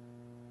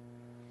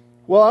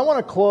 Well, I want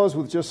to close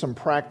with just some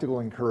practical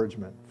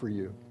encouragement for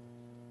you.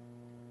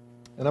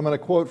 And I'm going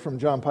to quote from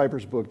John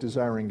Piper's book,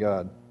 Desiring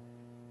God.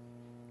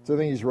 So I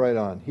think he's right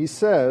on. He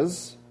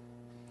says,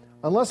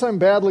 "Unless I'm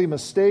badly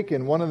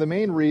mistaken, one of the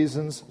main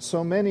reasons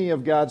so many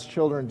of God's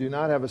children do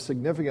not have a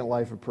significant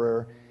life of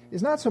prayer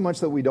is not so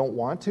much that we don't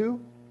want to,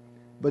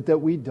 but that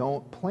we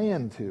don't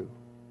plan to."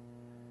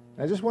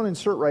 I just want to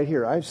insert right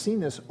here. I've seen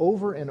this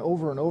over and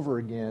over and over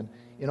again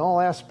in all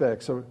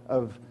aspects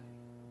of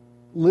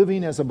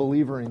living as a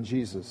believer in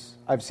Jesus.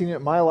 I've seen it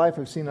in my life,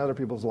 I've seen it in other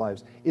people's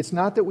lives. It's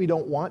not that we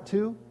don't want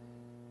to,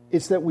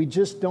 it's that we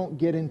just don't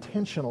get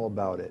intentional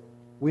about it.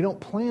 We don't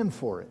plan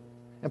for it.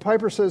 And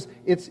Piper says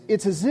it's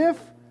as if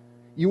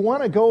you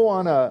want to go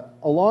on a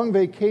long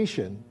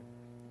vacation.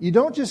 You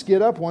don't just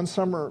get up one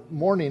summer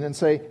morning and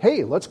say,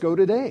 hey, let's go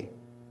today.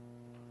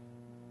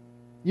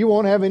 You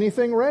won't have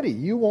anything ready.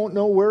 You won't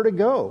know where to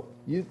go.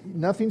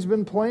 Nothing's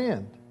been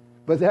planned.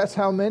 But that's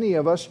how many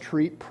of us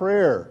treat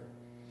prayer.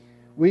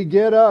 We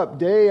get up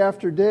day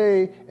after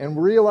day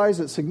and realize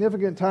that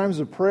significant times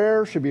of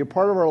prayer should be a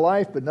part of our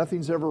life, but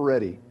nothing's ever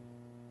ready.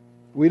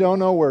 We don't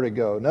know where to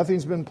go.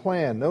 Nothing's been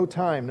planned. No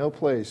time, no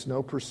place,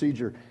 no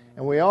procedure.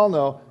 And we all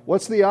know,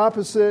 what's the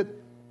opposite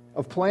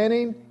of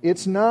planning?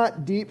 It's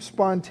not deep,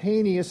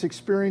 spontaneous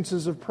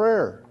experiences of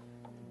prayer.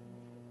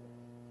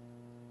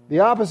 The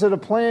opposite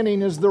of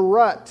planning is the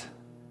rut.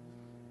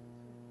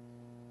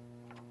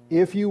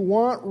 If you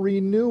want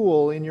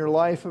renewal in your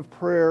life of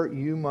prayer,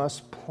 you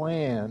must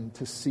plan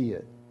to see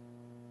it.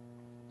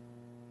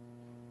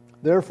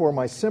 Therefore,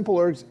 my simple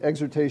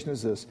exhortation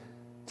is this.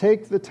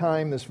 Take the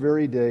time this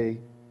very day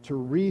to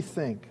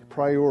rethink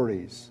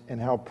priorities and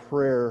how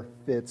prayer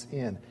fits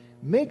in.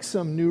 Make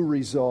some new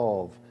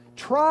resolve.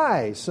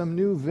 Try some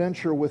new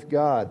venture with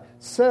God.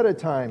 Set a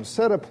time,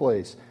 set a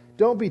place.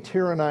 Don't be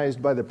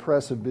tyrannized by the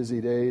press of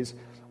busy days.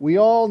 We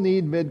all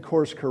need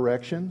mid-course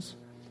corrections.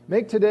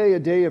 Make today a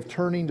day of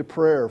turning to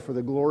prayer for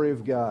the glory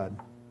of God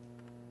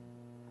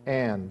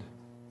and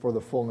for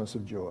the fullness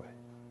of joy.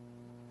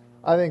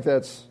 I think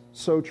that's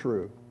so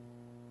true.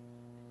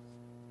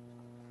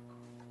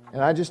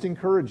 And I just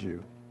encourage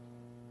you,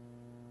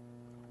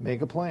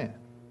 make a plan.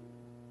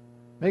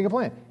 Make a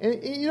plan.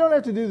 And you don't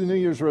have to do the New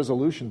Year's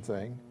resolution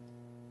thing.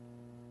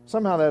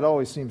 Somehow that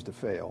always seems to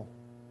fail.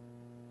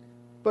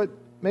 But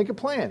make a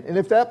plan. And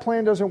if that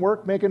plan doesn't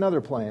work, make another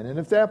plan. And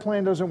if that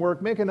plan doesn't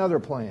work, make another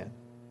plan.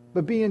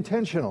 But be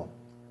intentional.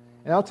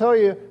 And I'll tell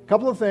you a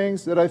couple of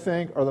things that I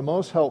think are the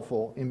most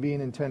helpful in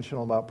being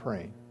intentional about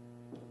praying.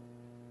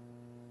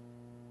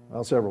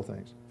 Well, several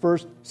things.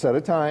 First, set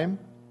a time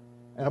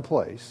and a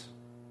place.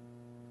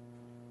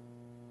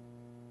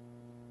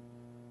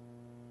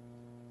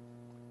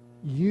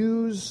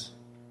 Use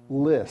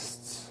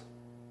lists.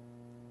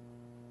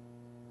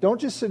 Don't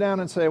just sit down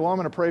and say, well, I'm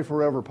going to pray for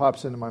whatever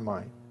pops into my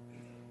mind.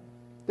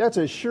 That's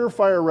a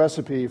surefire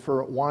recipe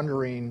for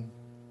wandering,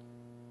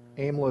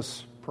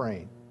 aimless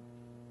praying.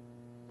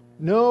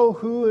 Know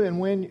who and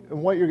when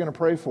and what you're going to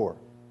pray for.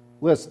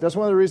 List. That's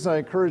one of the reasons I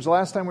encouraged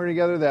last time we were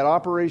together, that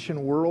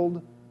Operation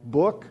World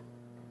book,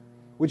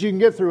 which you can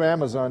get through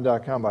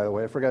Amazon.com, by the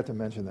way. I forgot to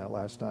mention that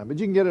last time. But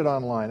you can get it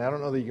online. I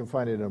don't know that you can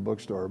find it in a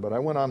bookstore, but I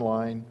went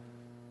online.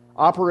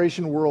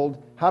 Operation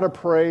World, How to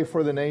Pray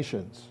for the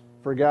Nations,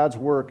 for God's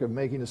work of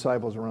making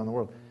disciples around the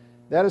world.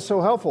 That is so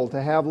helpful to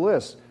have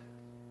lists.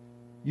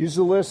 Use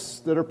the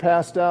lists that are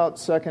passed out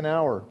second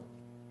hour.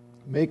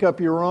 Make up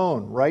your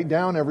own. Write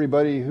down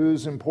everybody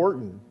who's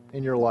important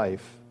in your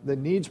life, that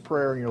needs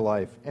prayer in your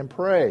life, and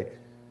pray.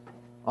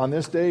 On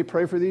this day,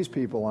 pray for these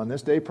people. On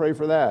this day, pray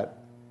for that.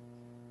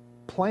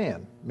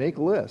 Plan. Make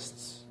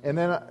lists. And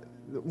then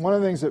one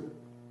of the things that,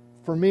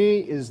 for me,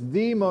 is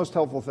the most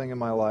helpful thing in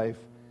my life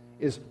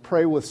is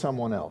pray with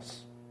someone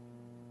else.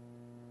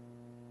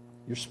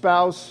 Your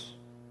spouse,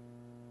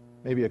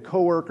 maybe a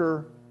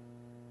coworker,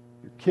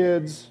 your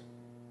kids,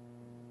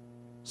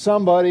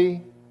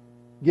 somebody.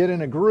 Get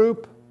in a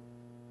group.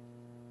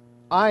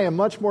 I am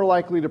much more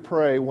likely to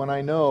pray when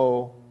I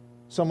know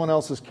someone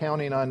else is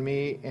counting on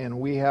me and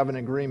we have an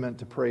agreement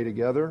to pray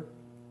together.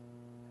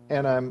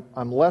 And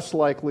I'm less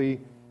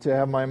likely to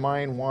have my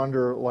mind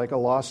wander like a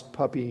lost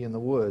puppy in the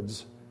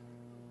woods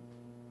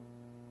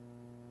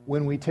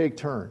when we take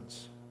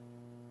turns.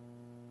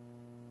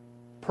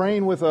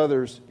 Praying with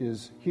others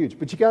is huge,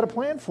 but you got to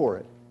plan for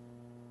it.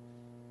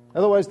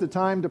 Otherwise, the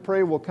time to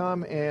pray will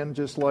come, and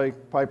just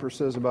like Piper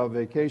says about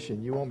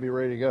vacation, you won't be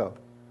ready to go.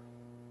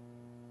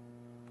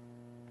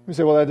 You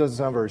say, well, that doesn't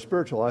sound very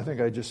spiritual. I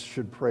think I just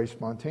should pray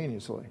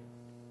spontaneously.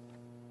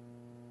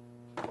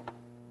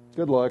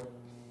 Good luck.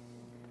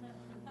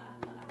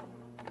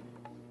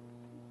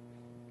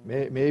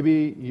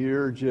 Maybe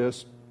you're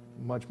just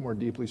much more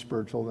deeply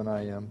spiritual than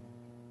I am.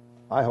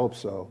 I hope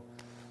so.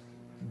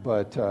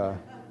 But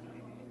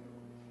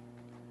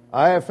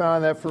I have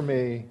found that for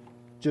me,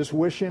 just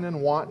wishing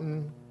and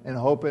wanting and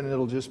hoping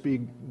it'll just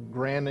be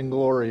grand and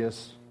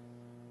glorious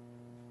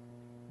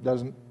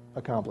doesn't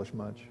accomplish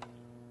much.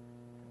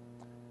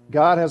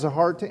 God has a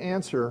heart to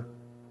answer.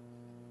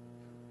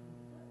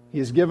 He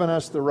has given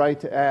us the right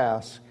to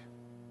ask.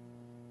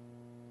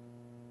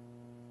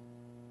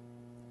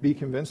 Be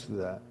convinced of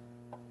that,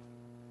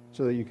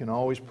 so that you can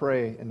always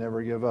pray and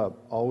never give up.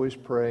 Always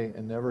pray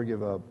and never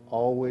give up.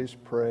 Always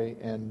pray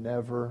and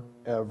never,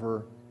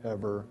 ever,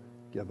 ever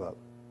give up.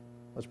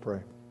 Let's pray.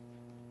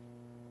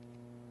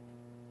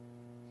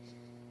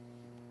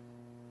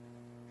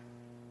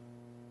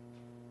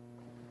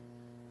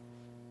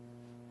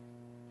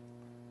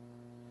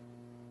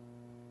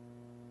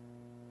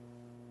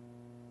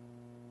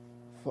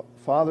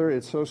 Father,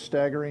 it's so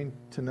staggering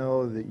to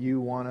know that you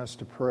want us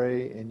to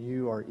pray and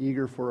you are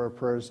eager for our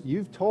prayers.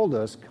 You've told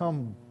us,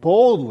 come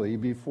boldly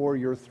before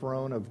your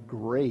throne of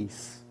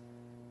grace,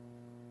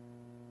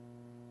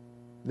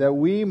 that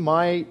we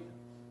might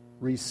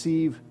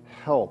receive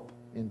help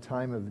in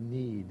time of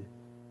need.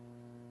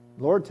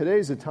 Lord,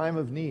 today's a time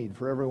of need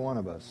for every one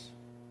of us.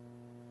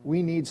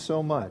 We need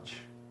so much.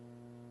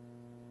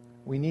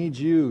 We need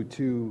you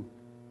to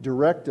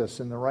direct us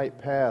in the right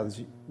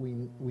paths.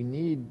 We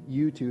need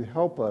you to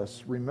help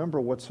us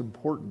remember what's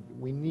important.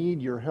 We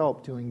need your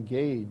help to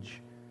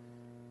engage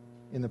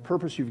in the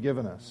purpose you've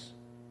given us,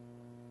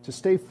 to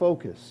stay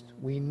focused.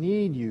 We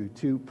need you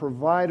to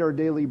provide our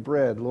daily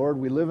bread. Lord,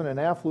 we live in an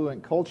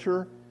affluent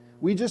culture.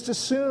 We just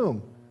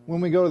assume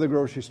when we go to the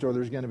grocery store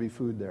there's going to be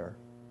food there.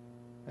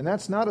 And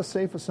that's not a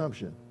safe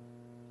assumption.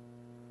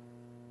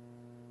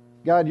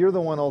 God, you're the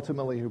one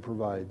ultimately who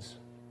provides.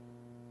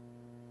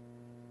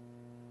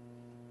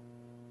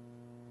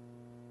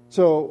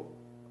 So,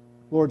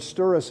 Lord,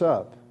 stir us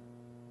up.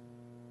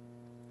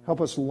 Help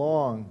us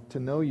long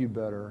to know you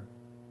better,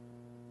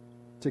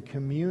 to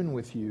commune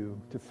with you,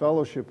 to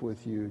fellowship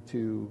with you,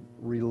 to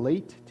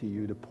relate to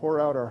you, to pour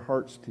out our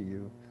hearts to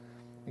you.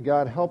 And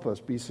God, help us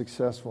be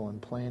successful in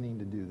planning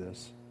to do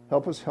this.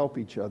 Help us help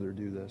each other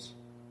do this.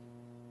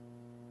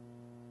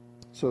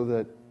 So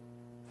that,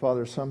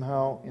 Father,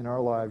 somehow in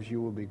our lives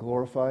you will be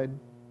glorified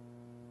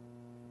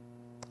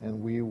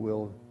and we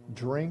will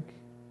drink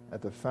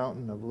at the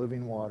fountain of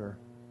living water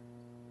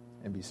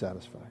and be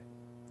satisfied.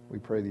 We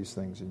pray these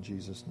things in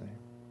Jesus' name.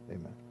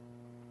 Amen.